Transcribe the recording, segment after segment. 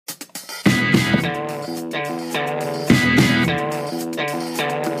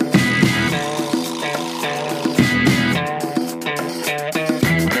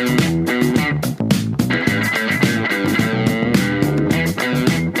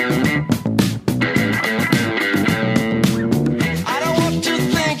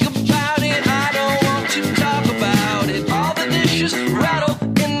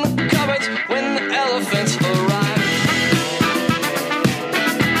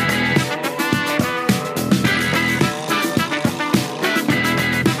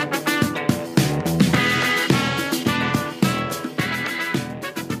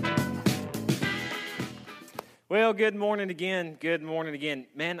good morning again. Good morning again.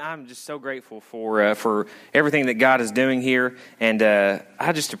 Man, I'm just so grateful for everything that God is doing here, and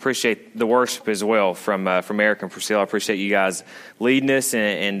I just appreciate the worship as well from Eric and Priscilla. I appreciate you guys leading us,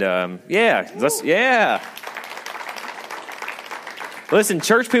 and yeah. Listen,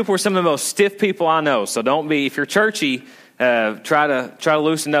 church people are some of the most stiff people I know, so don't be, if you're churchy, try to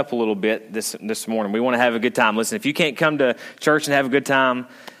loosen up a little bit this morning. We want to have a good time. Listen, if you can't come to church and have a good time,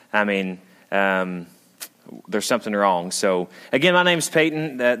 I mean, there's something wrong. So, again, my name is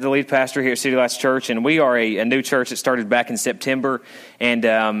Peyton, the lead pastor here at City Lights Church, and we are a new church that started back in September,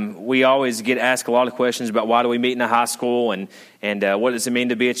 and we always get asked a lot of questions about why do we meet in a high school, and what does it mean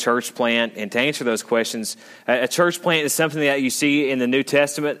to be a church plant. And to answer those questions, a church plant is something that you see in the New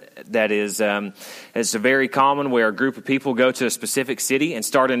Testament that is it's very common, where a group of people go to a specific city and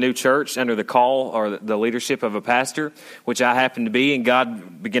start a new church under the call or the leadership of a pastor, which I happen to be, and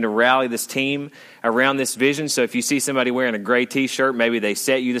God began to rally this team around this vision. So if you see somebody wearing a gray T-shirt, maybe they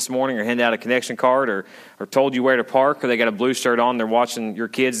set you this morning or handed out a connection card or told you where to park, or they got a blue shirt on, they're watching your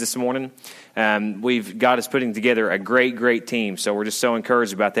kids this morning. God is putting together a great team, so we're just so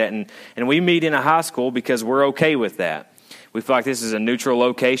encouraged about that. And we meet in a high school because we're okay with that. We feel like this is a neutral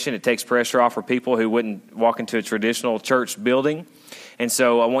location. It takes pressure off for people who wouldn't walk into a traditional church building. And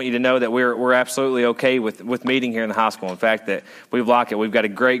so I want you to know that we're absolutely okay with meeting here in the high school. In fact, that we like it. We've got a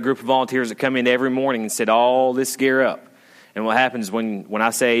great group of volunteers that come in every morning and set all this gear up. And what happens when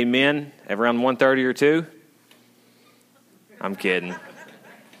I say amen around 1:30 or 2? I'm kidding.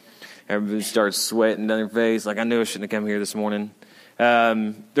 Everybody starts sweating down their face, like I knew I shouldn't have come here this morning.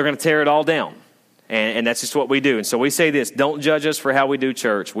 They're going to tear it all down. And that's just what we do. And so we say this: don't judge us for how we do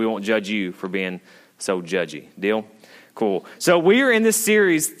church. We won't judge you for being so judgy. Deal? Cool. So we are in this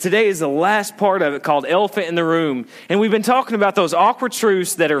series. Today is the last part of it, called Elephant in the Room. And we've been talking about those awkward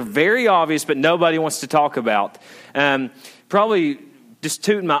truths that are very obvious, but nobody wants to talk about. Probably just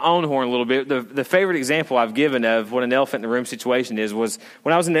tooting my own horn a little bit, the favorite example I've given of what an elephant in the room situation was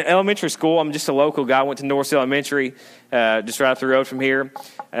when I was in the elementary school. I'm just a local guy. I went to North Elementary, just right up the road from here.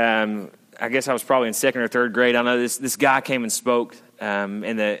 I guess I was probably in second or third grade. I know this guy came and spoke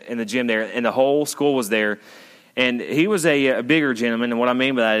in the gym there, and the whole school was there. And he was a bigger gentleman, and what I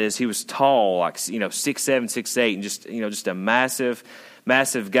mean by that is he was tall, like 6'7", 6'8", and just a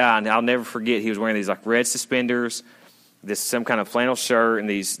massive guy. And I'll never forget, he was wearing these like red suspenders, some kind of flannel shirt, and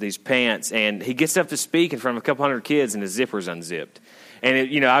these pants. And he gets up to speak in front of a couple hundred kids, and his zipper's unzipped.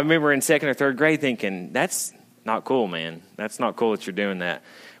 And I remember in second or third grade thinking, that's not cool, man. That's not cool that you're doing that.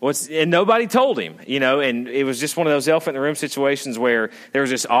 And nobody told him, and it was just one of those elephant in the room situations where there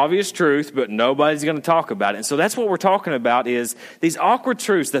was this obvious truth, but nobody's going to talk about it. And so that's what we're talking about, is these awkward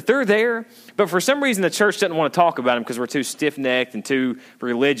truths that they're there, but for some reason the church doesn't want to talk about them because we're too stiff-necked and too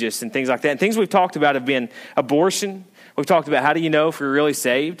religious and things like that. And things we've talked about have been abortion. We've talked about, how do you know if you're really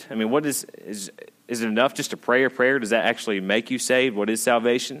saved? I mean, what is it enough just to pray a prayer? Does that actually make you saved? What is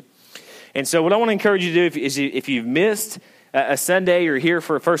salvation? And so what I want to encourage you to do is if you've missed a Sunday or here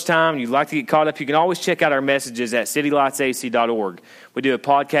for the first time, you'd like to get caught up, you can always check out our messages at citylightsac.org. We do a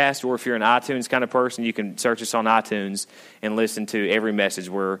podcast, or if you're an iTunes kind of person, you can search us on iTunes and listen to every message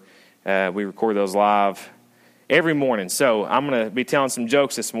where we record those live every morning. So I'm going to be telling some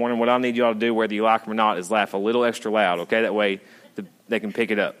jokes this morning. What I need you all to do, whether you like them or not, is laugh a little extra loud, okay? That way they can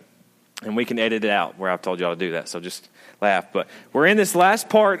pick it up. And we can edit it out where I've told you all to do that, so just laugh. But we're in this last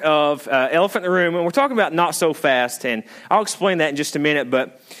part of Elephant in the Room, and we're talking about not so fast, and I'll explain that in just a minute.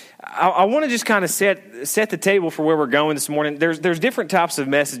 But I want to just kind of set the table for where we're going this morning. There's different types of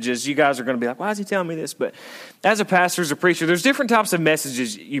messages. You guys are going to be like, why is he telling me this? But as a pastor, as a preacher, there's different types of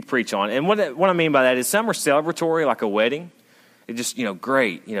messages you preach on. And what I mean by that is some are celebratory, like a wedding. It just,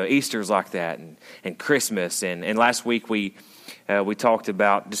 great. Easter's like that, and Christmas. And last week we talked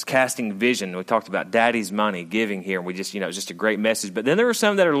about just casting vision. We talked about daddy's money, giving here. And we just, it's just a great message. But then there are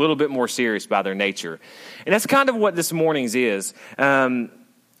some that are a little bit more serious by their nature. And that's kind of what this morning's is.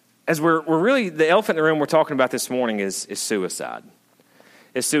 As we're really, the elephant in the room we're talking about this morning is suicide.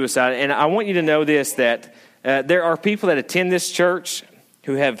 It's suicide. And I want you to know this, that there are people that attend this church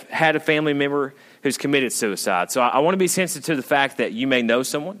who have had a family member who's committed suicide. So I want to be sensitive to the fact that you may know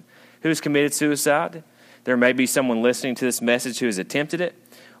someone who's committed suicide. There may be someone listening to this message who has attempted it,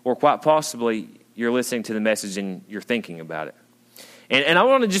 or quite possibly you're listening to the message and you're thinking about it. And I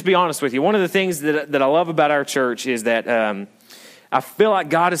want to just be honest with you. One of the things that I love about our church is that I feel like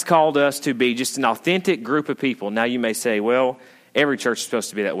God has called us to be just an authentic group of people. Now you may say, well, every church is supposed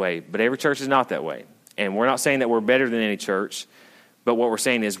to be that way, but every church is not that way. And we're not saying that we're better than any church, but what we're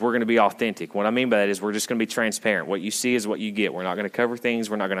saying is we're going to be authentic. What I mean by that is we're just going to be transparent. What you see is what you get. We're not going to cover things.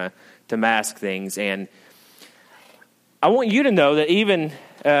 We're not going to mask things. And I want you to know that even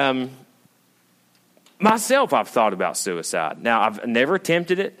myself, I've thought about suicide. Now, I've never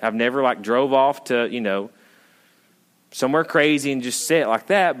attempted it. I've never drove off to, somewhere crazy and just say it like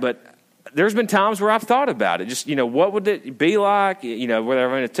that. But there's been times where I've thought about it. Just, what would it be like, whether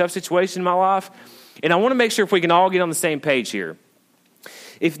I'm in a tough situation in my life. And I want to make sure if we can all get on the same page here.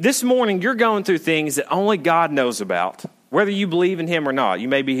 If this morning you're going through things that only God knows about, whether you believe in Him or not, you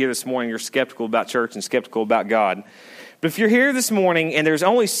may be here this morning, you're skeptical about church and skeptical about God. But if you're here this morning and there's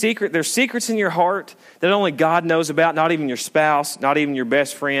secrets in your heart that only God knows about, not even your spouse, not even your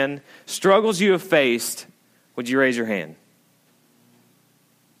best friend, struggles you have faced, would you raise your hand?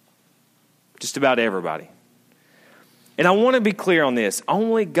 Just about everybody. And I want to be clear on this.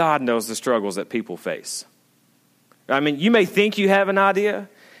 Only God knows the struggles that people face. I mean, you may think you have an idea.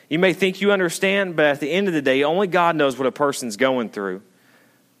 You may think you understand, but at the end of the day, only God knows what a person's going through.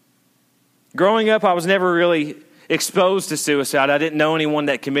 Growing up, I was never really exposed to suicide. I didn't know anyone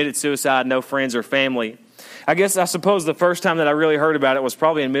that committed suicide, no friends or family. I suppose the first time that I really heard about it was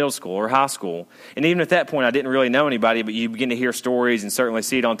probably in middle school or high school. And even at that point, I didn't really know anybody, but you begin to hear stories and certainly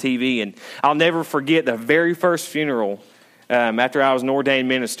see it on TV. And I'll never forget the very first funeral after I was an ordained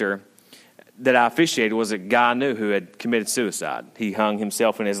minister that I officiated was a guy I knew who had committed suicide. He hung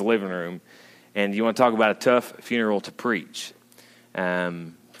himself in his living room. And you want to talk about a tough funeral to preach.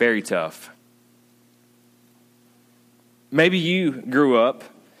 Very tough. Maybe you grew up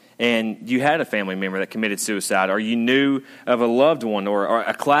and you had a family member that committed suicide, or you knew of a loved one or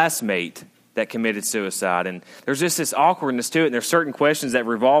a classmate that committed suicide. And there's just this awkwardness to it, and there's certain questions that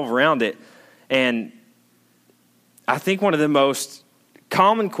revolve around it. And I think one of the most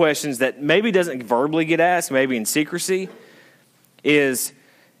common questions that maybe doesn't verbally get asked, maybe in secrecy, is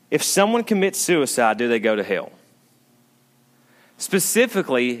if someone commits suicide, do they go to hell?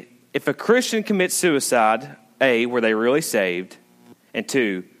 Specifically, if a Christian commits suicide, A, were they really saved? And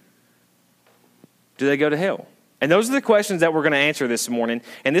 2, do they go to hell? And those are the questions that we're going to answer this morning.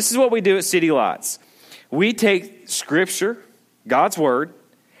 And this is what we do at City Lights. We take Scripture, God's Word,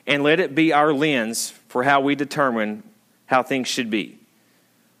 and let it be our lens for how we determine how things should be.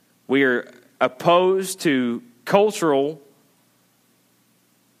 We are opposed to cultural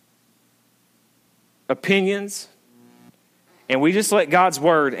opinions, and we just let God's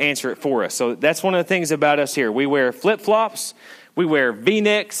Word answer it for us. So that's one of the things about us here. We wear flip-flops, we wear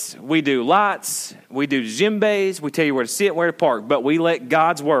V-necks, we do lights, we do djembes, we tell you where to sit and where to park, but we let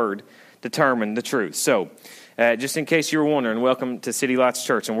God's Word determine the truth. So just in case you were wondering, welcome to City Lights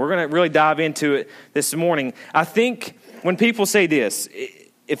Church, and we're going to really dive into it this morning. I think when people say this,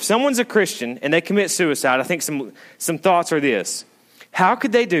 if someone's a Christian and they commit suicide, I think some thoughts are this. How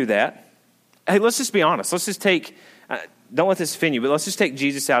could they do that? Hey, let's just be honest. Let's just take, don't let this offend you, but let's just take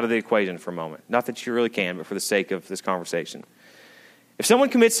Jesus out of the equation for a moment. Not that you really can, but for the sake of this conversation. If someone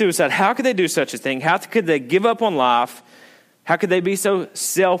commits suicide, how could they do such a thing? How could they give up on life? How could they be so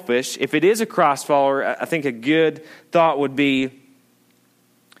selfish? If it is a Christ follower, I think a good thought would be,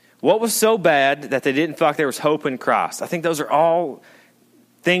 what was so bad that they didn't feel like there was hope in Christ? I think those are all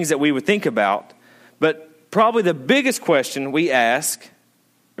things that we would think about. But probably the biggest question we ask,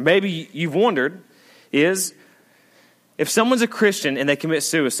 or maybe you've wondered, is if someone's a Christian and they commit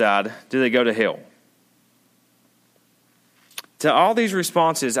suicide, do they go to hell? To all these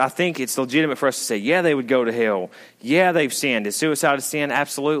responses, I think it's legitimate for us to say, yeah, they would go to hell. Yeah, they've sinned. Is suicide a sin?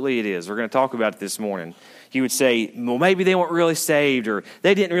 Absolutely it is. We're going to talk about it this morning. You would say, well, maybe they weren't really saved, or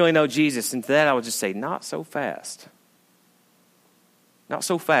they didn't really know Jesus. And to that I would just say, not so fast. Not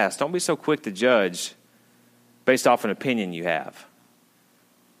so fast. Don't be so quick to judge based off an opinion you have.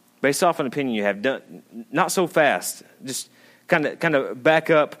 Based off an opinion you have. Not so fast. Just kind of back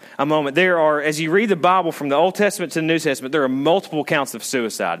up a moment. There are, as you read the Bible from the Old Testament to the New Testament, there are multiple accounts of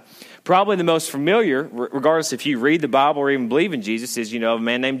suicide. Probably the most familiar, regardless if you read the Bible or even believe in Jesus, is, a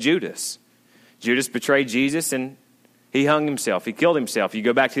man named Judas. Judas betrayed Jesus and he hung himself. He killed himself. You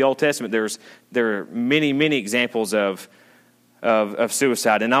go back to the Old Testament, there are many, many examples of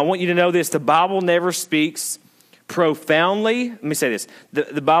suicide. And I want you to know this. The Bible never speaks profoundly. Let me say this.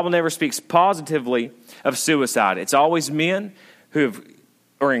 The Bible never speaks positively of suicide. It's always men who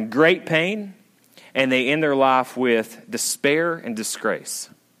are in great pain and they end their life with despair and disgrace.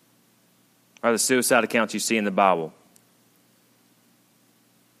 Are the suicide accounts you see in the Bible.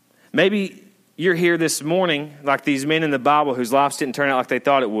 Maybe you're here this morning like these men in the Bible whose lives didn't turn out like they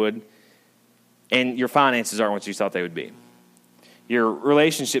thought it would, and your finances aren't what you thought they would be. Your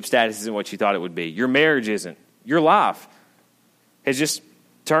relationship status isn't what you thought it would be. Your marriage isn't. Your life has just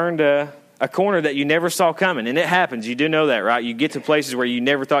turned a a corner that you never saw coming. And it happens. You do know that, right? You get to places where you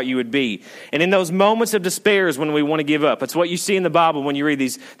never thought you would be. And in those moments of despair is when we want to give up. It's what you see in the Bible when you read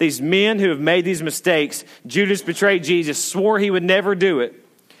these men who have made these mistakes. Judas betrayed Jesus, swore he would never do it.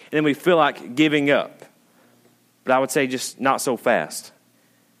 And then we feel like giving up. But I would say just not so fast.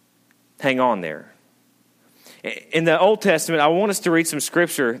 Hang on there. In the Old Testament, I want us to read some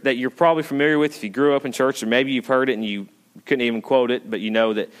scripture that you're probably familiar with if you grew up in church, or maybe you've heard it and you couldn't even quote it, but you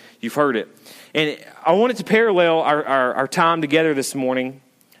know that you've heard it. And I wanted to parallel our time together this morning.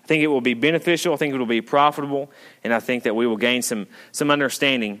 I think it will be beneficial. I think it will be profitable. And I think that we will gain some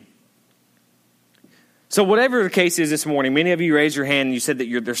understanding. So whatever the case is this morning, many of you raised your hand and you said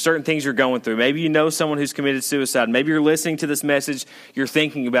that there's certain things you're going through. Maybe you know someone who's committed suicide. Maybe you're listening to this message, you're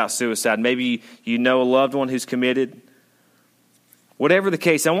thinking about suicide. Maybe you know a loved one who's committed. Whatever the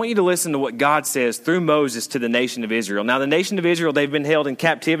case, I want you to listen to what God says through Moses to the nation of Israel. Now, the nation of Israel, they've been held in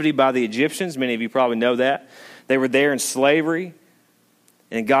captivity by the Egyptians. Many of you probably know that. They were there in slavery.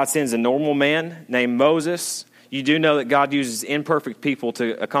 And God sends a normal man named Moses. You do know that God uses imperfect people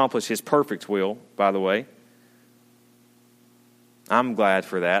to accomplish his perfect will, by the way. I'm glad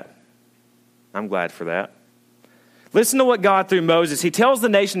for that. I'm glad for that. Listen to what God through Moses, he tells the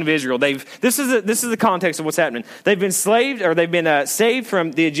nation of Israel. This is the context of what's happening. They've been saved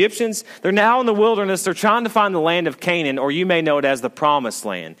from the Egyptians. They're now in the wilderness. They're trying to find the land of Canaan, or you may know it as the Promised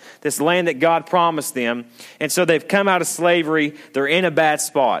Land. This land that God promised them. And so they've come out of slavery. They're in a bad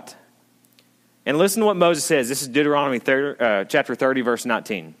spot. And listen to what Moses says. This is Deuteronomy chapter 30, verse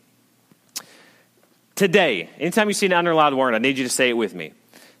 19. Today, anytime you see an underlined word, I need you to say it with me.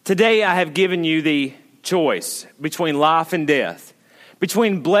 Today I have given you the choice between life and death,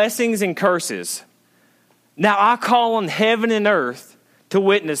 between blessings and curses. Now I call on heaven and earth to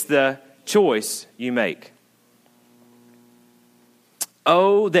witness the choice you make.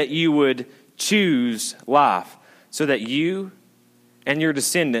 Oh, that you would choose life so that you and your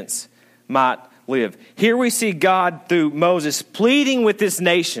descendants might live. Here we see God through Moses pleading with this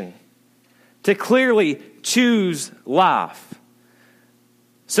nation to clearly choose life.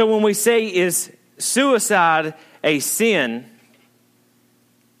 So when we say, is suicide a sin?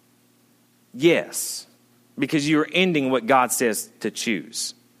 Yes, because you're ending what God says to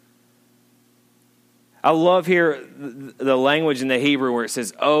choose. I love here the language in the Hebrew where it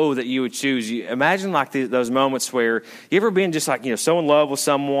says, oh, that you would choose. You imagine like those moments where you ever been just like, so in love with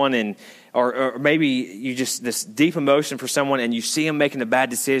someone or maybe you just this deep emotion for someone and you see them making a bad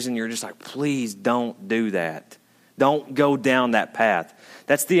decision. You're just like, please don't do that. Don't go down that path.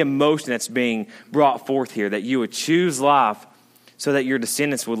 That's the emotion that's being brought forth here, that you would choose life so that your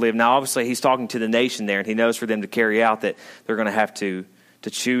descendants would live. Now, obviously, he's talking to the nation there, and he knows for them to carry out that they're going to have to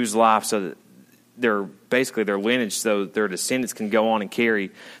choose life so that their lineage, so their descendants can go on and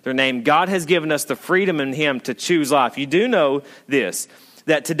carry their name. God has given us the freedom in him to choose life. You do know this,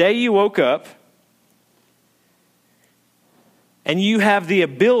 that today you woke up and you have the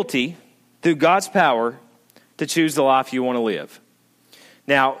ability, through God's power, to choose the life you want to live.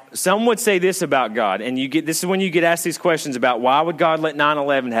 Now, some would say this about God, and this is when you get asked these questions about why would God let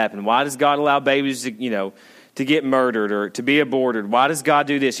 9/11 happen? Why does God allow babies to get murdered or to be aborted? Why does God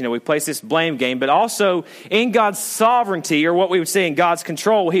do this? We place this blame game, but also in God's sovereignty, or what we would say in God's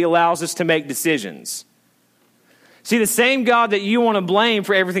control, he allows us to make decisions. See, the same God that you want to blame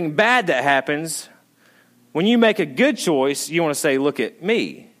for everything bad that happens, when you make a good choice, you want to say, look at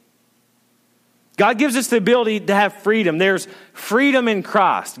me. God gives us the ability to have freedom. There's freedom in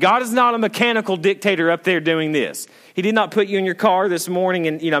Christ. God is not a mechanical dictator up there doing this. He did not put you in your car this morning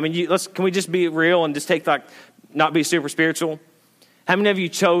and, can we just be real and just not be super spiritual? How many of you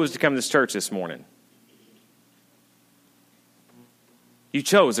chose to come to this church this morning? You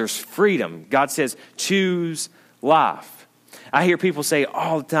chose. There's freedom. God says, choose life. I hear people say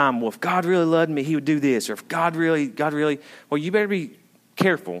all the time, well, if God really loved me, he would do this. Or if God really, well, you better be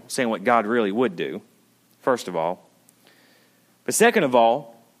careful saying what God really would do, first of all. But second of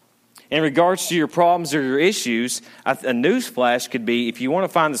all, in regards to your problems or your issues, a newsflash could be, if you want to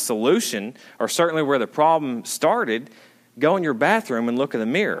find the solution, or certainly where the problem started, go in your bathroom and look in the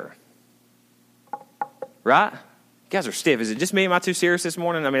mirror. Right? You guys are stiff. Is it just me? Am I too serious this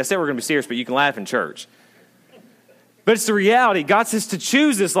morning? I said we're going to be serious, but you can laugh in church. But it's the reality. God says to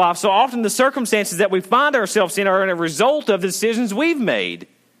choose this life. So often the circumstances that we find ourselves in are a result of the decisions we've made.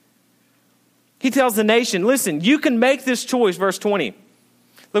 He tells the nation, listen, you can make this choice. Verse 20.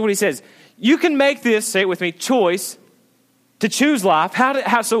 Look what he says. You can make this, say it with me, choice to choose life.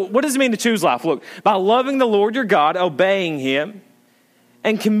 So what does it mean to choose life? Look, by loving the Lord your God, obeying him,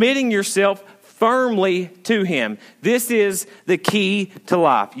 and committing yourself firmly to him. This is the key to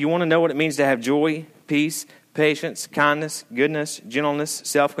life. You want to know what it means to have joy, peace, patience, kindness, goodness, gentleness,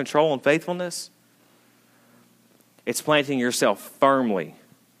 self-control, and faithfulness? It's planting yourself firmly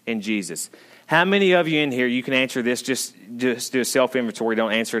in Jesus. How many of you in here, you can answer this, just do a self-inventory,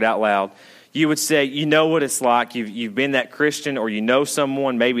 don't answer it out loud. You would say, you know what it's like, you've been that Christian, or you know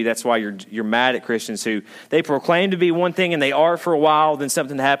someone, maybe that's why you're mad at Christians who, they proclaim to be one thing and they are for a while, then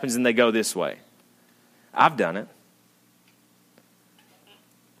something happens and they go this way. I've done it.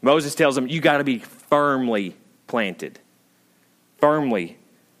 Moses tells them, you got to be firmly planted. Firmly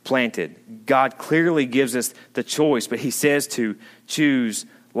planted. God clearly gives us the choice, but he says to choose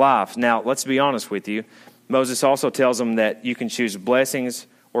life. Now, let's be honest with you. Moses also tells them that you can choose blessings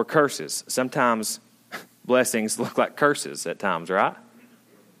or curses. Sometimes blessings look like curses at times, right?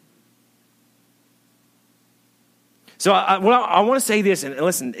 So I want to say this, and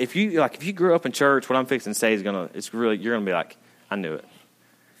listen, if you grew up in church, what I'm fixing to say is you're gonna be like, I knew it.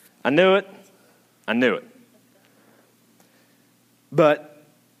 I knew it. I knew it. But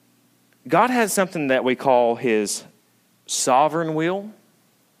God has something that we call his sovereign will.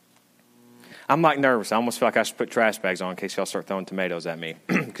 I'm like nervous. I almost feel like I should put trash bags on in case y'all start throwing tomatoes at me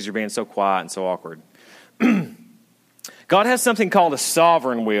because you're being so quiet and so awkward. God has something called a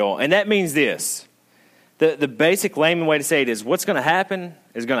sovereign will, and that means this. The basic layman way to say it is what's going to happen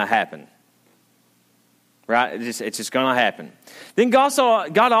is going to happen. Right? It's just going to happen. Then God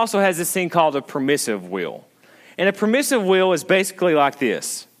also has this thing called a permissive will. And a permissive will is basically like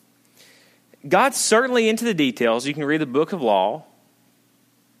this. God's certainly into the details. You can read the book of law.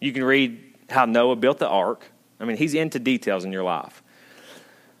 You can read how Noah built the ark. I mean, he's into details in your life.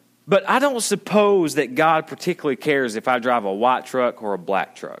 But I don't suppose that God particularly cares if I drive a white truck or a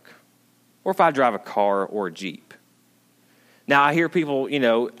black truck, or if I drive a car or a Jeep. Now, I hear people,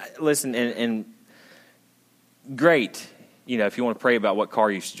 listen, and great, if you want to pray about what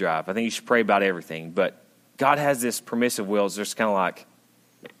car you should drive. I think you should pray about everything. But God has this permissive will. It's just kind of like,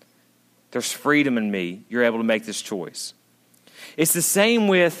 there's freedom in me. You're able to make this choice. It's the same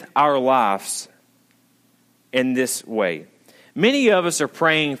with our lives in this way. Many of us are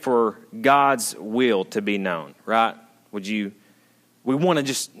praying for God's will to be known, right? We want to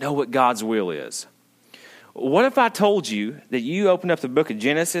just know what God's will is. What if I told you that you open up the book of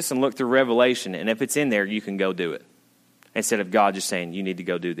Genesis and look through Revelation, and if it's in there, you can go do it, instead of God just saying, you need to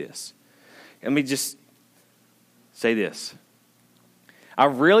go do this? Let me just say this. I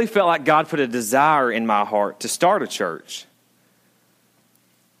really felt like God put a desire in my heart to start a church.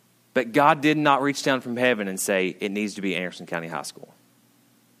 But God did not reach down from heaven and say, it needs to be Anderson County High School.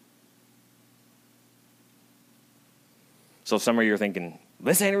 So some of you are thinking,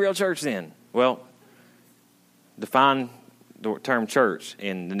 this ain't a real church then. Well, define the term church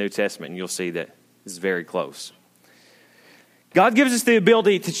in the New Testament, and you'll see that it's very close. God gives us the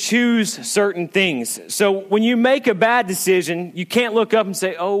ability to choose certain things. So when you make a bad decision, you can't look up and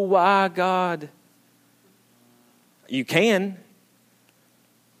say, oh, why, God? You can.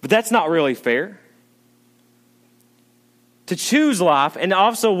 But that's not really fair. To choose life, and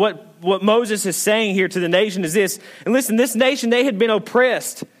also what Moses is saying here to the nation is this. And listen, this nation, they had been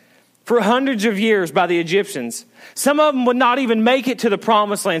oppressed for hundreds of years by the Egyptians. Some of them would not even make it to the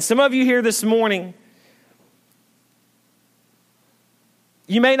promised land. Some of you here this morning,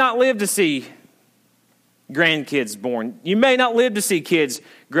 you may not live to see grandkids born. You may not live to see kids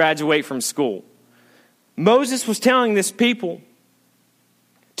graduate from school. Moses was telling this people,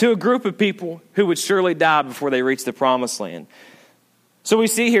 to a group of people who would surely die before they reach the promised land. So we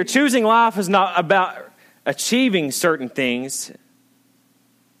see here, choosing life is not about achieving certain things,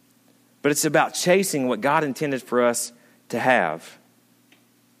 but it's about chasing what God intended for us to have.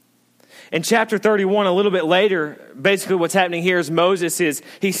 In chapter 31, a little bit later, basically what's happening here is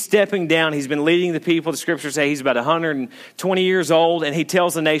he's stepping down. He's been leading the people. The scriptures say he's about 120 years old, and he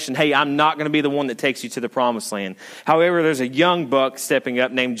tells the nation, hey, I'm not going to be the one that takes you to the promised land. However, there's a young buck stepping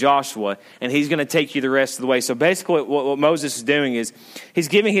up named Joshua, and he's going to take you the rest of the way. So basically what Moses is doing is he's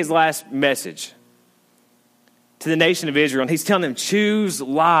giving his last message to the nation of Israel, and he's telling them, choose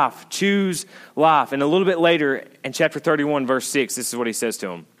life, choose life. And a little bit later, in chapter 31, verse 6, this is what he says to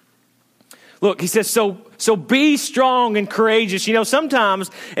them. Look, he says, so be strong and courageous. Sometimes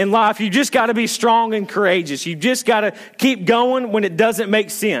in life, you just got to be strong and courageous. You just got to keep going when it doesn't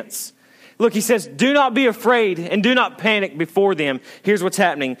make sense. Look, he says, do not be afraid and do not panic before them. Here's what's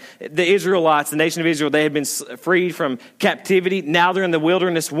happening. The Israelites, the nation of Israel, they had been freed from captivity. Now they're in the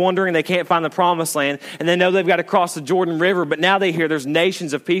wilderness wandering. They can't find the promised land. And they know they've got to cross the Jordan River. But now they hear there's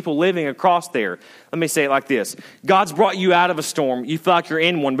nations of people living across there. Let me say it like this. God's brought you out of a storm. You feel like you're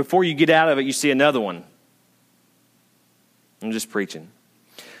in one. Before you get out of it, you see another one. I'm just preaching.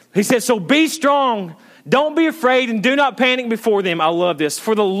 He says, so be strong. Don't be afraid and do not panic before them. I love this.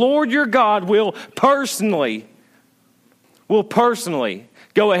 For the Lord your God will personally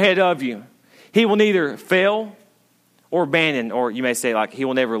go ahead of you. He will neither fail or abandon, or you may say like he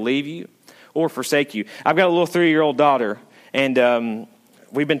will never leave you or forsake you. I've got a little 3-year-old daughter, and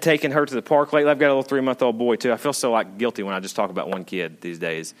we've been taking her to the park lately. I've got a little 3-month-old boy too. I feel so like guilty when I just talk about one kid these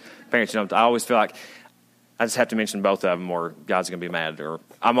days. Parents, I always feel like I just have to mention both of them or God's going to be mad. Or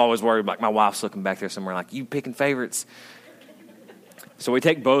I'm always worried, like my wife's looking back there somewhere like, you picking favorites. So we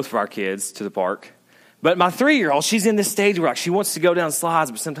take both of our kids to the park. But my 3-year-old, she's in this stage where like, she wants to go down slides,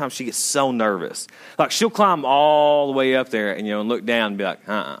 but sometimes she gets so nervous. Like she'll climb all the way up there and, and look down and be like,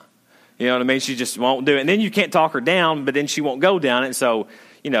 You know what I mean? She just won't do it. And then you can't talk her down, but then she won't go down it. So,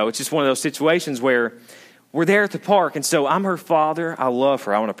 it's just one of those situations where we're there at the park, and so I'm her father. I love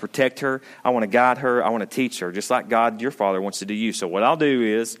her. I want to protect her. I want to guide her. I want to teach her, just like God, your father, wants to do you. So what I'll do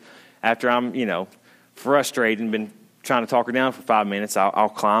is, after I'm, frustrated and been trying to talk her down for 5 minutes, I'll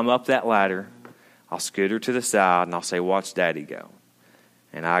climb up that ladder. I'll scoot her to the side, and I'll say, watch Daddy go.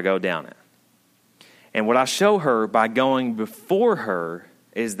 And I go down it. And what I show her by going before her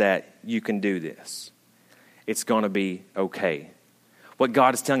is that you can do this. It's going to be okay. What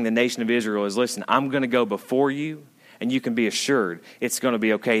God is telling the nation of Israel is, listen, I'm going to go before you, and you can be assured it's going to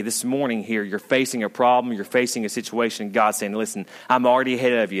be okay. This morning here, you're facing a problem, you're facing a situation. God's saying, listen, I'm already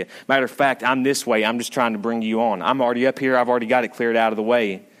ahead of you. Matter of fact, I'm this way. I'm just trying to bring you on. I'm already up here. I've already got it cleared out of the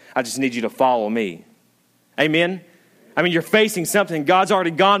way. I just need you to follow me. Amen? I mean, you're facing something. God's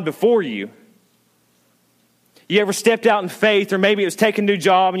already gone before you. You ever stepped out in faith, or maybe it was take a new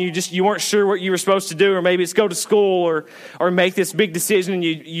job and you weren't sure what you were supposed to do, or maybe it's go to school or make this big decision, and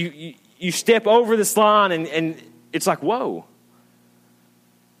you step over this line and it's like, whoa.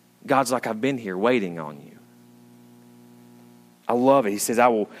 God's like, I've been here waiting on you. I love it. He says, I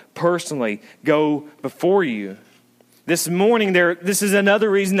will personally go before you. This morning, this is another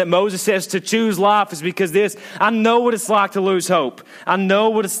reason that Moses says to choose life, is because I know what it's like to lose hope. I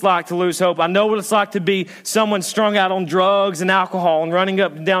know what it's like to lose hope. I know what it's like to be someone strung out on drugs and alcohol and running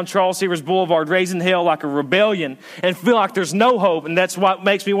up and down Charles Severs Boulevard, raising hell like a rebellion, and feel like there's no hope. And that's what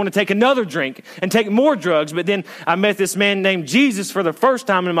makes me want to take another drink and take more drugs. But then I met this man named Jesus for the first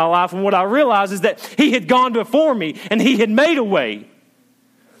time in my life, and what I realized is that he had gone before me and he had made a way.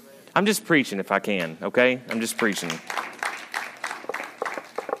 I'm just preaching if I can, okay? I'm just preaching.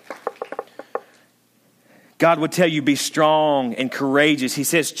 God would tell you, be strong and courageous. He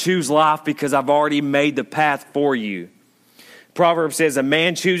says, choose life because I've already made the path for you. Proverbs says, a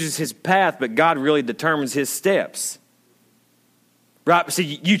man chooses his path, but God really determines his steps. Right? So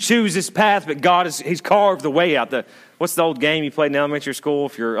you choose this path, but He's carved the way out. What's the old game you played in elementary school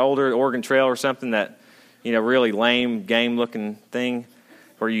if you're older, Oregon Trail or something, that, really lame game-looking thing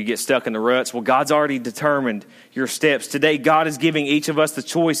where you get stuck in the ruts? Well, God's already determined your steps. Today, God is giving each of us the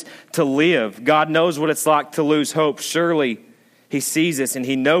choice to live. God knows what it's like to lose hope. Surely, He sees us and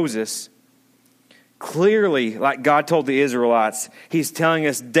He knows us. Clearly, like God told the Israelites, He's telling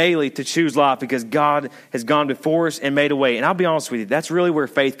us daily to choose life because God has gone before us and made a way. And I'll be honest with you, that's really where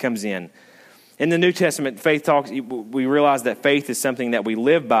faith comes in. In the New Testament, faith talks. We realize that faith is something that we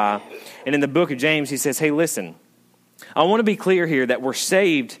live by. And in the book of James, he says, hey, listen, I want to be clear here that we're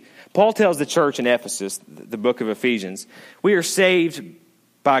saved. Paul tells the church in Ephesus, the book of Ephesians, we are saved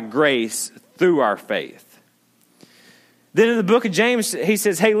by grace through our faith. Then in the book of James, he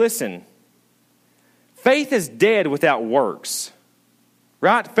says, hey, listen, faith is dead without works.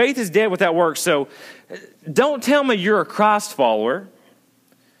 Right? Faith is dead without works. So don't tell me you're a Christ follower.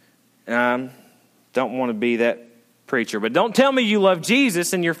 Don't want to be that preacher, but don't tell me you love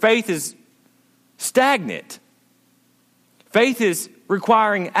Jesus and your faith is stagnant. Faith is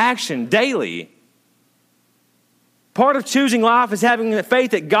requiring action daily. Part of choosing life is having the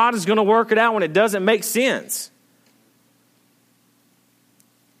faith that God is going to work it out when it doesn't make sense.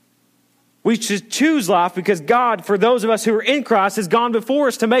 We should choose life because God, for those of us who are in Christ, has gone before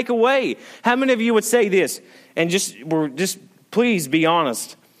us to make a way. How many of you would say this? And just please be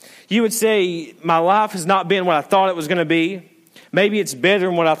honest. You would say, my life has not been what I thought it was going to be. Maybe it's better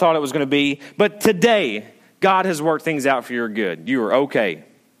than what I thought it was going to be. But today, God has worked things out for your good. You are okay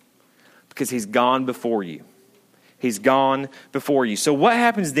because He's gone before you. He's gone before you. So what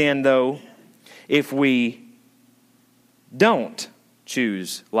happens then, though, if we don't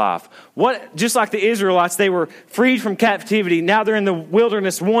choose life? What, just like the Israelites, they were freed from captivity. Now they're in the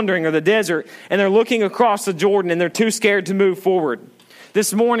wilderness wandering, or the desert, and they're looking across the Jordan, and they're too scared to move forward.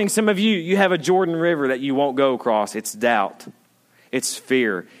 This morning, some of you have a Jordan River that you won't go across. It's doubt. It's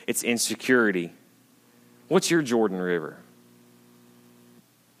fear. It's insecurity. What's your Jordan River?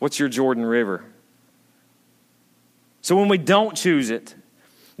 What's your Jordan River? So when we don't choose it,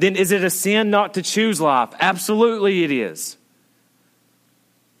 then is it a sin not to choose life? Absolutely it is.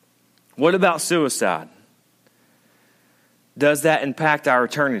 What about suicide? Does that impact our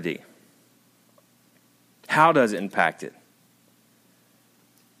eternity? How does it impact it?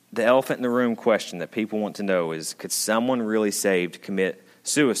 The elephant in the room question that people want to know is, could someone really saved commit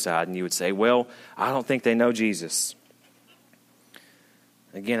suicide? And you would say, well, I don't think they know Jesus.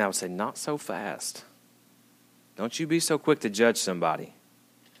 Again, I would say, not so fast. Don't you be so quick to judge somebody.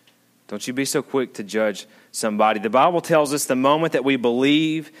 Don't you be so quick to judge somebody. The Bible tells us the moment that we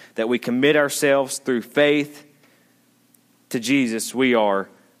believe, that we commit ourselves through faith to Jesus, we are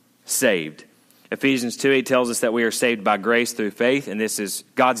saved. Ephesians 2:8 tells us that we are saved by grace through faith, and this is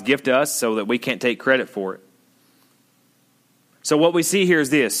God's gift to us so that we can't take credit for it. So what we see here is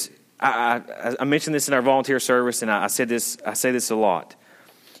this. I mentioned this in our volunteer service, and I say this a lot.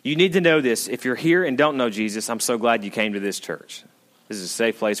 You need to know this. If you're here and don't know Jesus, I'm so glad you came to this church. This is a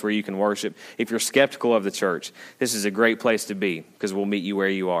safe place where you can worship. If you're skeptical of the church, this is a great place to be because we'll meet you where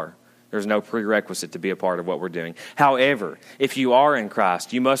you are. There's no prerequisite to be a part of what we're doing. However, if you are in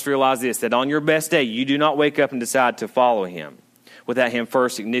Christ, you must realize this, that on your best day, you do not wake up and decide to follow him without him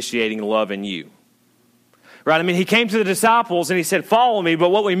first initiating love in you. Right? I mean, he came to the disciples and he said, follow me, but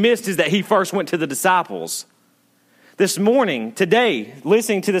what we missed is that he first went to the disciples. This morning, today,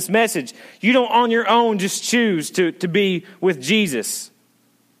 listening to this message, you don't on your own just choose to be with Jesus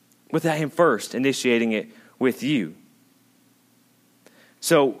without him first initiating it with you.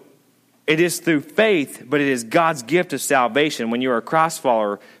 So, it is through faith, but it is God's gift of salvation. When you are a Christ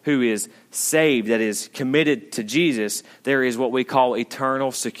follower who is saved, that is committed to Jesus, there is what we call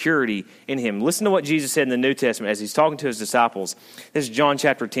eternal security in him. Listen to what Jesus said in the New Testament as he's talking to his disciples. This is John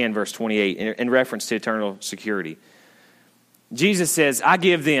chapter 10, verse 28, in reference to eternal security. Jesus says, I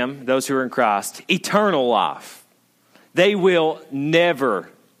give them, those who are in Christ, eternal life. They will never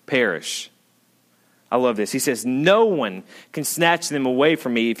perish. I love this. He says, no one can snatch them away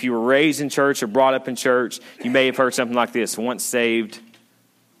from me. If you were raised in church or brought up in church, you may have heard something like this. Once saved,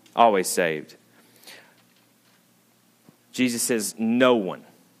 always saved. Jesus says, no one,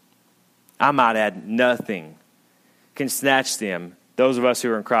 I might add nothing, can snatch them, those of us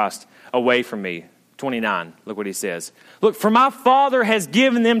who are in Christ, away from me. 29, look what he says. Look, for my Father has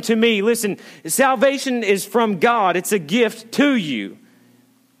given them to me. Listen, salvation is from God. It's a gift to you.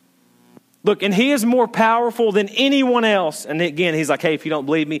 Look, and he is more powerful than anyone else. And again, he's like, hey, if you don't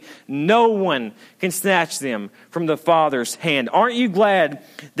believe me, no one can snatch them from the Father's hand. Aren't you glad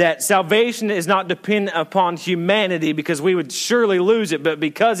that salvation is not dependent upon humanity, because we would surely lose it, but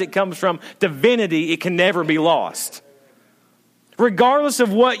because it comes from divinity, it can never be lost. Regardless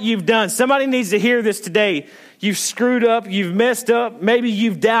of what you've done, somebody needs to hear this today. You've screwed up, you've messed up, maybe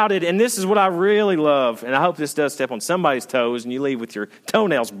you've doubted, and this is what I really love, and I hope this does step on somebody's toes and you leave with your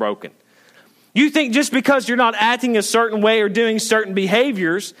toenails broken. You think just because you're not acting a certain way or doing certain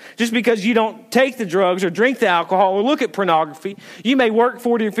behaviors, just because you don't take the drugs or drink the alcohol or look at pornography, you may work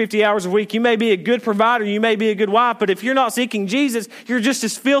 40 or 50 hours a week, you may be a good provider, you may be a good wife, but if you're not seeking Jesus, you're just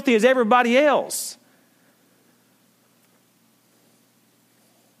as filthy as everybody else.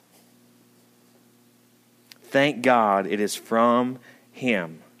 Thank God it is from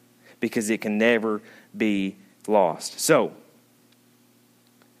him, because it can never be lost. So,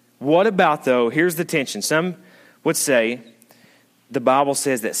 what about, though, here's the tension. Some would say the Bible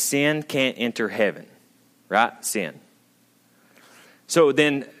says that sin can't enter heaven, right? Sin. So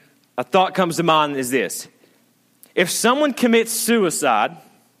then a thought comes to mind is this. If someone commits suicide,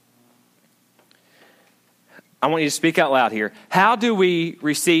 I want you to speak out loud here. How do we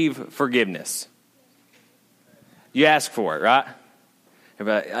receive forgiveness? You ask for it, right?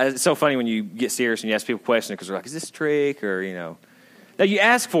 It's so funny when you get serious and you ask people questions because they're like, is this a trick? Or, Now you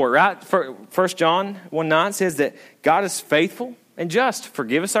ask for it, right? 1 John 1:9 says that God is faithful and just to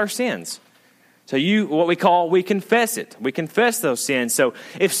forgive us our sins. So we confess it. We confess those sins. So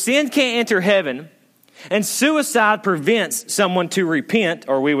if sin can't enter heaven and suicide prevents someone to repent,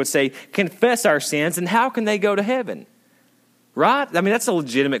 or we would say confess our sins, then how can they go to heaven? Right? I mean, that's a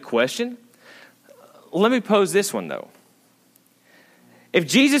legitimate question. Let me pose this one, though. If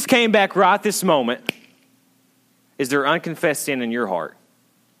Jesus came back right this moment, is there unconfessed sin in your heart?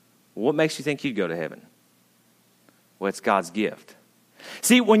 What makes you think you'd go to heaven? Well, it's God's gift.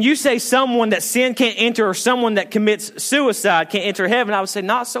 See, when you say someone that sin can't enter or someone that commits suicide can't enter heaven, I would say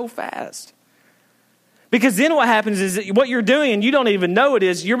not so fast. Because then what happens is that what you're doing, and you don't even know it,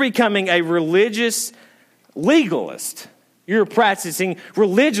 is you're becoming a religious legalist. You're practicing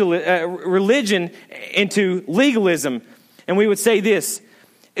religion into legalism. And we would say this: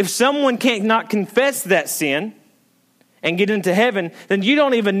 if someone can't not confess that sin and get into heaven, then you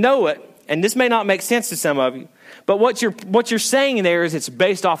don't even know it. And this may not make sense to some of you, but what you're saying there is it's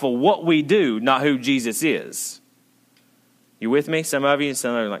based off of what we do, not who Jesus is. You with me? Some of you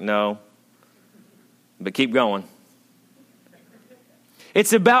are like, no. But keep going.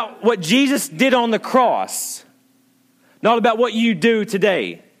 It's about what Jesus did on the cross, not about what you do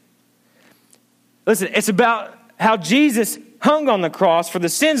today. Listen, it's about how Jesus hung on the cross for the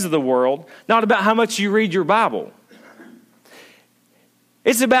sins of the world, not about how much you read your Bible.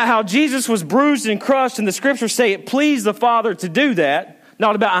 It's about how Jesus was bruised and crushed, and the scriptures say it pleased the Father to do that,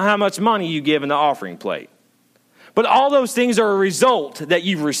 not about how much money you give in the offering plate. But all those things are a result that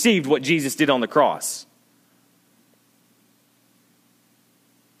you've received what Jesus did on the cross.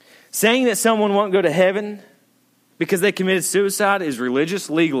 Saying that someone won't go to heaven because they committed suicide is religious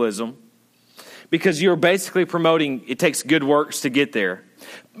legalism, because you're basically promoting it takes good works to get there.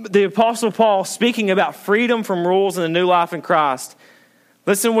 The Apostle Paul, speaking about freedom from rules and the new life in Christ,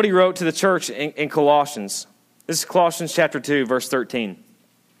 listen to what he wrote to the church in Colossians. This is Colossians chapter 2, verse 13.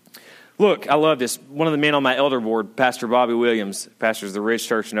 Look, I love this. One of the men on my elder board, Pastor Bobby Williams, pastors the Ridge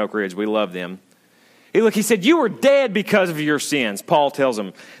Church in Oak Ridge. We love them. He said, you were dead because of your sins, Paul tells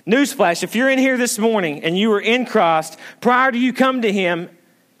them. Newsflash, if you're in here this morning and you were in Christ, prior to you come to him,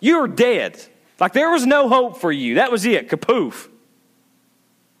 you were dead. Like there was no hope for you. That was it. Kapoof.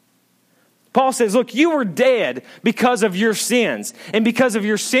 Paul says, look, you were dead because of your sins and because of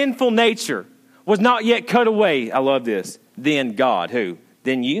your sinful nature was not yet cut away. I love this. Then God, who?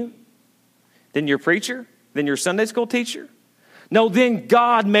 Then you? Then your preacher? Then your Sunday school teacher? No, then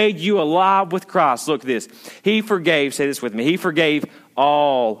God made you alive with Christ. Look at this. He forgave, say this with me, he forgave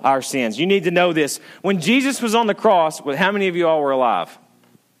all our sins. You need to know this. When Jesus was on the cross, how many of you all were alive?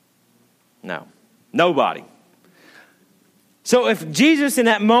 No, nobody. So if Jesus in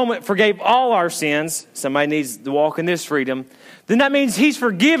that moment forgave all our sins, somebody needs to walk in this freedom, then that means he's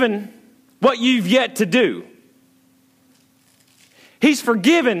forgiven what you've yet to do. He's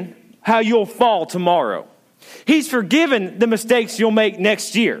forgiven how you'll fall tomorrow. He's forgiven the mistakes you'll make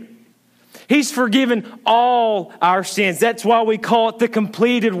next year. He's forgiven all our sins. That's why we call it the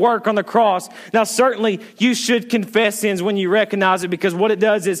completed work on the cross. Now, certainly, you should confess sins when you recognize it, because what it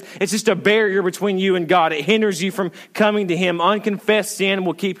does is it's just a barrier between you and God. It hinders you from coming to him. Unconfessed sin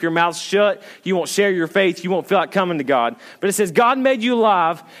will keep your mouth shut. You won't share your faith. You won't feel like coming to God. But it says God made you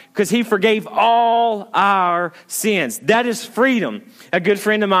alive because he forgave all our sins. That is freedom. A good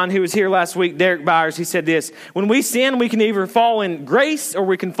friend of mine who was here last week, Derek Byers, he said this: when we sin, we can either fall in grace or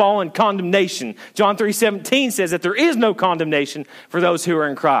we can fall in condemnation. John 3:17 says that there is no condemnation for those who are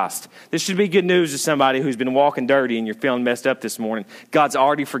in Christ. This should be good news to somebody who's been walking dirty and you're feeling messed up this morning. God's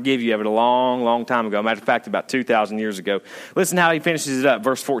already forgiven you of it a long, long time ago. Matter of fact, about 2,000 years ago. Listen how he finishes it up.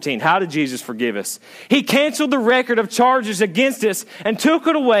 Verse 14. How did Jesus forgive us? He canceled the record of charges against us and took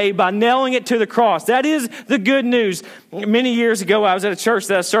it away by nailing it to the cross. That is the good news. Many years ago, I was at a church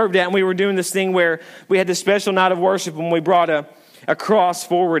that I served at, and we were doing this thing where we had this special night of worship, and we brought a cross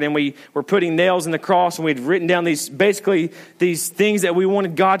forward, and we were putting nails in the cross, and we'd written down these things that we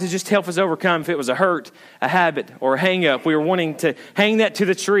wanted God to just help us overcome. If it was a hurt, a habit, or a hang up, we were wanting to hang that to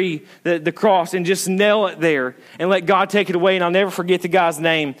the tree, the cross, and just nail it there and let God take it away. And I'll never forget the guy's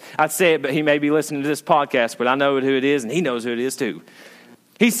name. I'd say it, but he may be listening to this podcast, but I know who it is, and he knows who it is too.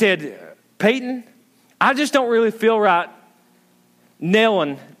 He said, Peyton, I just don't really feel right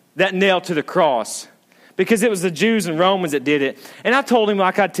nailing that nail to the cross, because it was the Jews and Romans that did it. And I told him,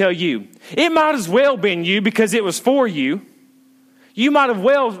 like I tell you, it might as well been you, because it was for you. You might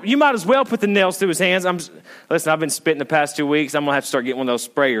as well put the nails through his hands. Listen, I've been spitting the past 2 weeks. I'm going to have to start getting one of those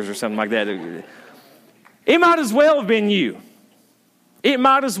sprayers or something like that. It might as well have been you. It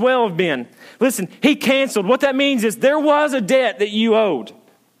might as well have been. Listen, he canceled. What that means is there was a debt that you owed.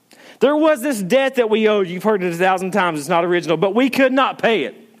 There was this debt that we owed. You've heard it 1,000 times. It's not original, but we could not pay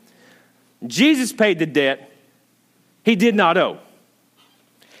it. Jesus paid the debt he did not owe.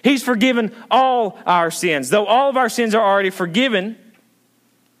 He's forgiven all our sins. Though all of our sins are already forgiven,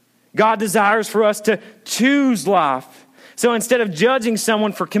 God desires for us to choose life. So instead of judging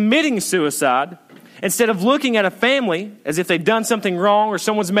someone for committing suicide, instead of looking at a family as if they've done something wrong or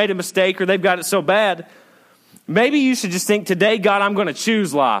someone's made a mistake or they've got it so bad, Maybe you should just think, today, God, I'm going to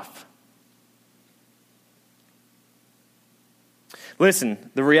choose life.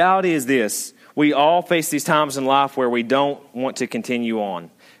 Listen, the reality is this. We all face these times in life where we don't want to continue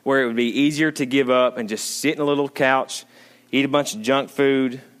on, where it would be easier to give up and just sit in a little couch, eat a bunch of junk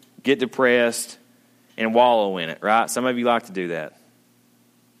food, get depressed, and wallow in it, right? Some of you like to do that.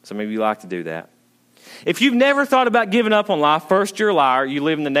 If you've never thought about giving up on life, first, you're a liar. You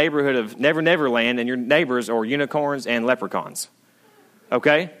live in the neighborhood of Never Never Land, and your neighbors are unicorns and leprechauns.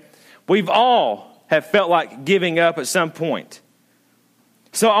 Okay? We've all have felt like giving up at some point.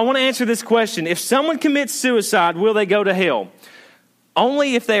 So I want to answer this question. If someone commits suicide, will they go to hell?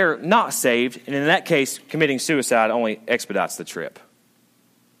 Only if they're not saved, and in that case, committing suicide only expedites the trip.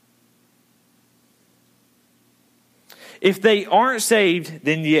 If they aren't saved,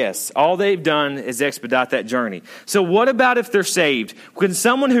 then yes, all they've done is expedite that journey. So what about if they're saved? Can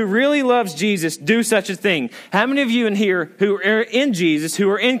someone who really loves Jesus do such a thing? How many of you in here who are in Jesus, who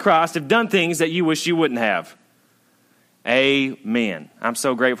are in Christ, have done things that you wish you wouldn't have? Amen. I'm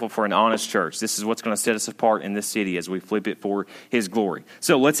so grateful for an honest church. This is what's going to set us apart in this city as we flip it for His glory.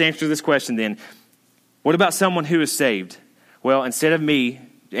 So let's answer this question then. What about someone who is saved? Well, instead of me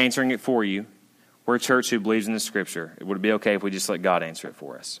answering it for you, we're a church who believes in the Scripture. Would it be okay if we just let God answer it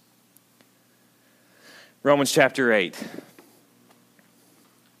for us? Romans chapter 8.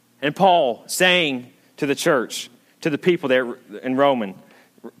 And Paul saying to the church, to the people there in Roman,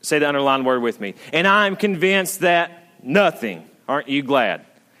 say the underlined word with me. And I'm convinced that nothing, aren't you glad,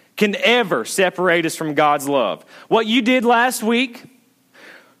 can ever separate us from God's love. What you did last week,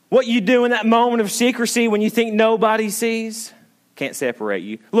 what you do in that moment of secrecy when you think nobody sees, can't separate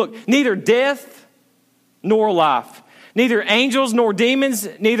you. Look, neither death nor life, neither angels nor demons,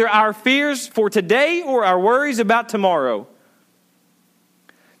 neither our fears for today or our worries about tomorrow,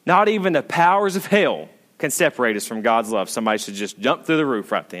 not even the powers of hell can separate us from God's love. Somebody should just jump through the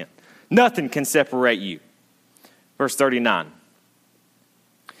roof right then. Nothing can separate you. Verse 39.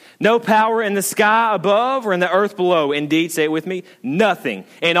 No power in the sky above or in the earth below. Indeed, say it with me, nothing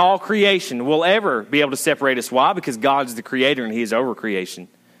in all creation will ever be able to separate us. Why? Because God is the creator and He is over creation.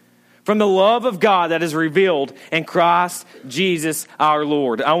 From the love of God that is revealed in Christ Jesus our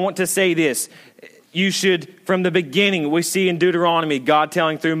Lord. I want to say this. You should, from the beginning, we see in Deuteronomy, God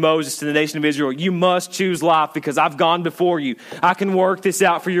telling through Moses to the nation of Israel, you must choose life because I've gone before you. I can work this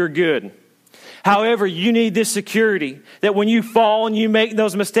out for your good. However, you need this security that when you fall and you make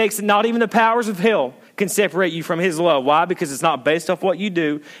those mistakes, that not even the powers of hell can separate you from His love. Why? Because it's not based off what you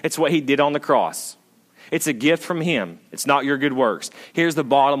do. It's what He did on the cross. It's a gift from Him. It's not your good works. Here's the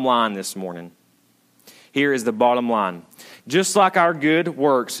bottom line this morning. Here is the bottom line. Just like our good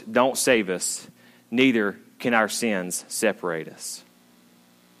works don't save us, neither can our sins separate us.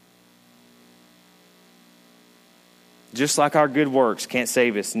 Just like our good works can't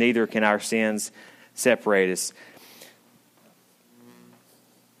save us, neither can our sins separate us.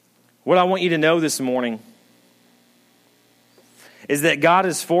 What I want you to know this morning is that God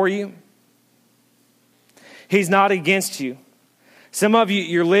is for you. He's not against you. Some of you,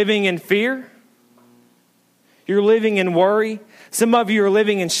 you're living in fear. You're living in worry. Some of you are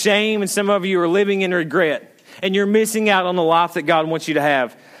living in shame, and some of you are living in regret. And you're missing out on the life that God wants you to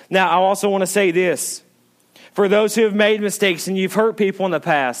have. Now, I also want to say this. For those who have made mistakes and you've hurt people in the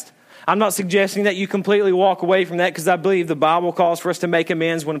past, I'm not suggesting that you completely walk away from that because I believe the Bible calls for us to make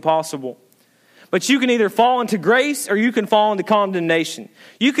amends when possible. But you can either fall into grace or you can fall into condemnation.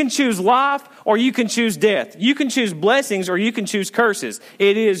 You can choose life or you can choose death. You can choose blessings or you can choose curses.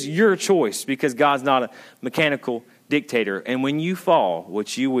 It is your choice because God's not a mechanical dictator. And when you fall,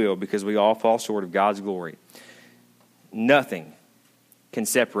 which you will because we all fall short of God's glory, nothing can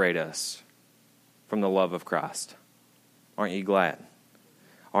separate us from the love of Christ. Aren't you glad?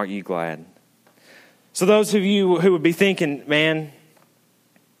 Aren't you glad? So those of you who would be thinking, man,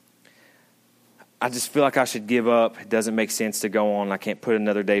 I just feel like I should give up. It doesn't make sense to go on. I can't put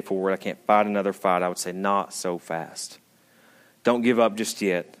another day forward. I can't fight another fight. I would say not so fast. Don't give up just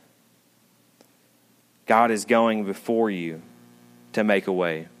yet. God is going before you to make a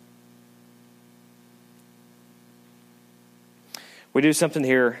way. We do something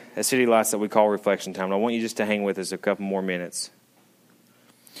here at City Lights that we call reflection time. And I want you just to hang with us a couple more minutes.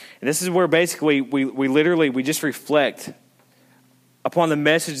 And this is where basically we just reflect upon the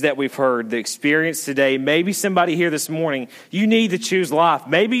message that we've heard, the experience today. Maybe somebody here this morning, you need to choose life.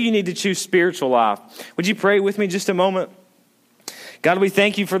 Maybe you need to choose spiritual life. Would you pray with me just a moment? God, we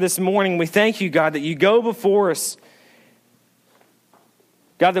thank you for this morning. We thank you, God, that you go before us.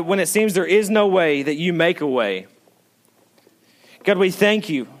 God, that when it seems there is no way, that you make a way. God, we thank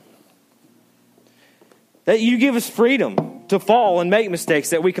you That you give us freedom to fall and make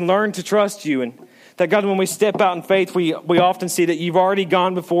mistakes, that we can learn to trust you. And that, God, when we step out in faith, we often see that you've already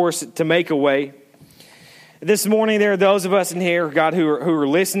gone before us to make a way. This morning, there are those of us in here, God, who are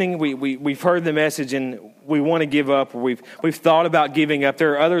listening. We've heard the message and we want to give up, or we've thought about giving up.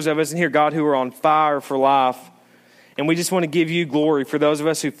 There are others of us in here, God, who are on fire for life. And we just want to give you glory. For those of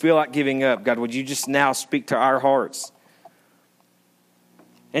us who feel like giving up, God, would you just now speak to our hearts?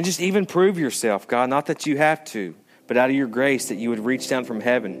 And just even prove yourself, God, not that you have to, but out of your grace that you would reach down from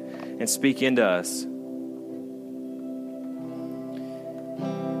heaven and speak into us.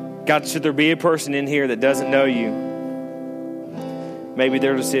 God, should there be a person in here that doesn't know you, maybe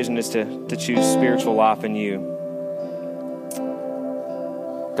their decision is to choose spiritual life in you.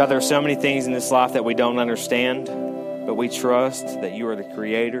 God, there are so many things in this life that we don't understand, but we trust that you are the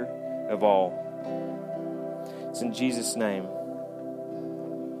creator of all. It's in Jesus' name.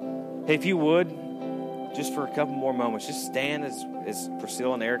 Hey, if you would, just for a couple more moments, just stand as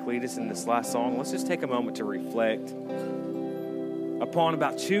Priscilla and Eric lead us in this last song. Let's just take a moment to reflect upon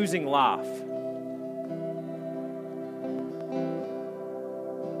about choosing life.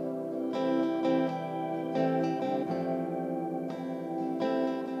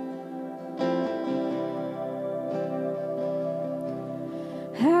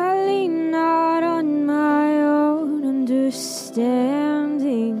 I lean not on my own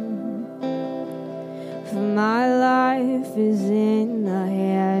understanding, for my life is in the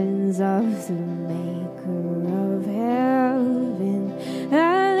hands of the Maker of heaven.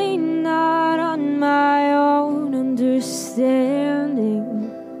 I lean not on my own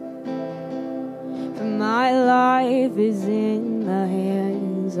understanding, for my life is in the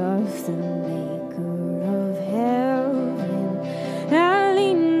hands of the Maker of heaven. I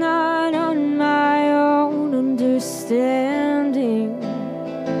lean not on my own understanding,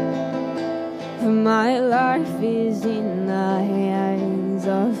 for my life is in the hands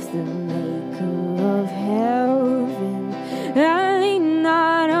of the Maker of heaven. I lean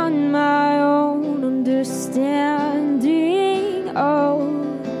not on my own understanding, oh,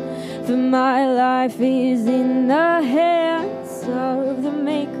 for my life is in the hands of the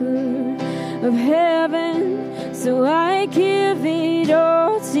Maker of heaven. So I give it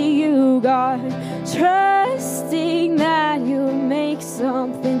all to you, God, trusting that you'll make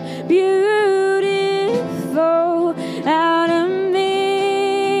something beautiful out of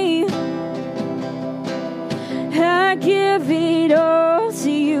me. I give it all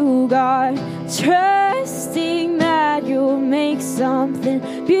to you, God, trusting that you'll make something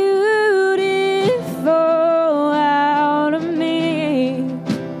beautiful out of me.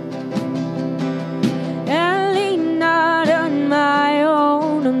 I lean not on my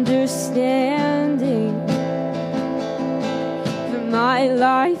own understanding, for my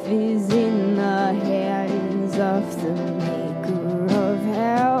life is in the hands of the Maker of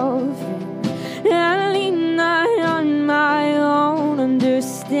heaven. I lean not on my own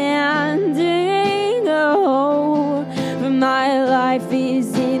understanding, oh, for my life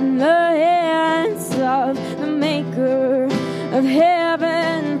is in the hands of the Maker of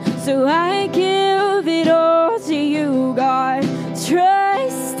heaven. So I give it all to you, God,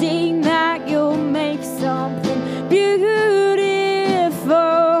 trusting that you'll make something beautiful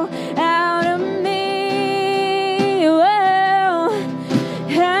out of me. Well,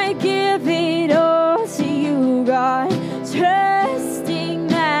 I give it all to you, God, trusting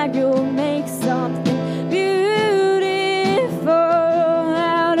that you'll make something beautiful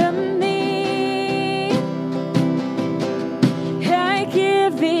out of me. I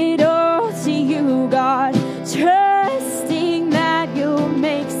give it all to you, God, trusting that you'll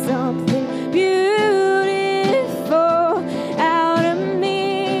make something beautiful out of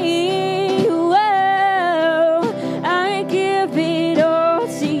me. Whoa, I give it all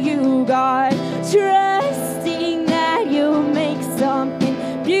to you, God, trusting that you'll make something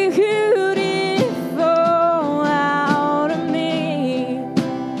beautiful out of me.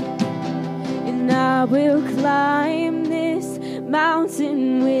 And I will climb this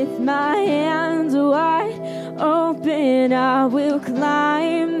mountain with my hands wide open. I will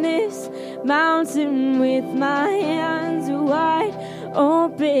climb this mountain with my hands wide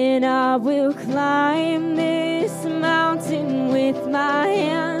open. I will climb this mountain with my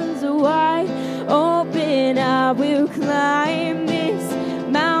hands wide open. I will climb this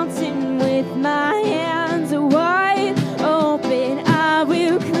mountain with my hands wide open. I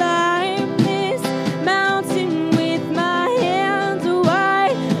will climb this mountain with my hands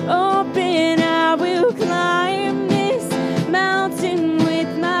wide open. I will climb this mountain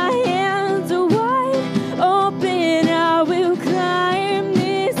with my hands wide open. I will climb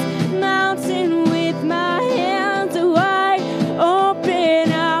this mountain with my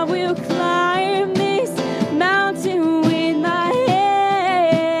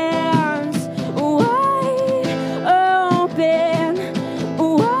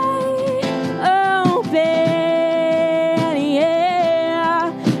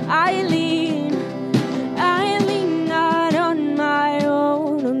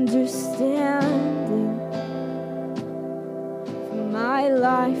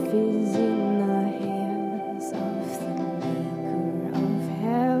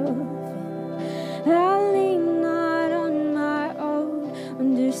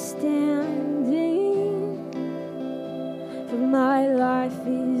understanding. For my life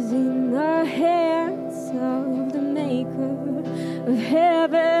is in the hands of the Maker of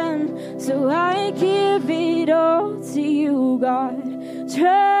heaven, so I give it all to you, God,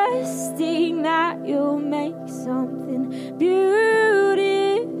 trusting that you'll make something beautiful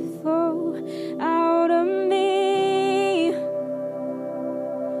out of me.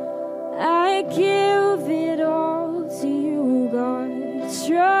 I give it all to you, God,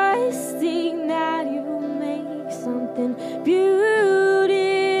 trusting that you'll make something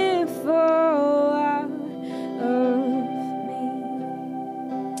beautiful out of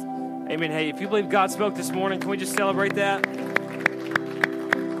me. Amen. Hey, if you believe God spoke this morning, can we just celebrate that?